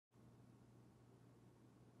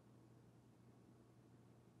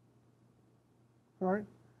All right?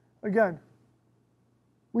 Again,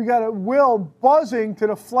 we got a Will buzzing to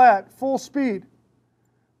the flat, full speed,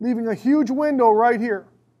 leaving a huge window right here.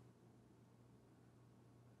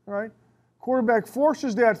 All right? Quarterback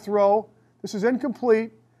forces that throw. This is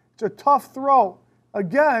incomplete. It's a tough throw.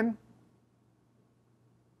 Again,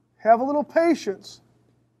 have a little patience.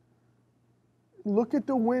 Look at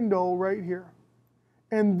the window right here.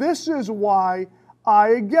 And this is why I,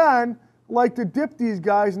 again, like to dip these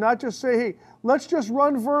guys, not just say, hey, let's just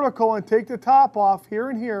run vertical and take the top off here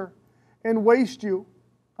and here and waste you.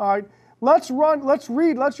 All right? Let's run, let's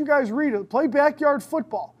read, let you guys read it. Play backyard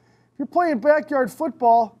football. If you're playing backyard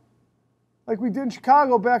football, like we did in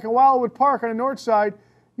Chicago back in Wildwood Park on the north side,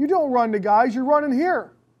 you don't run the guys, you're running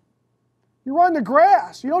here. You run the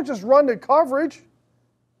grass. You don't just run the coverage.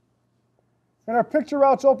 And our picture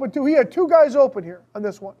route's open too. He had 2 guys open here on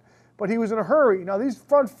this one, but he was in a hurry. Now these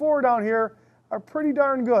front 4 down here are pretty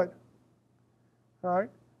darn good. All right?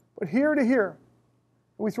 But here to here,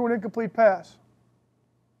 we threw an incomplete pass.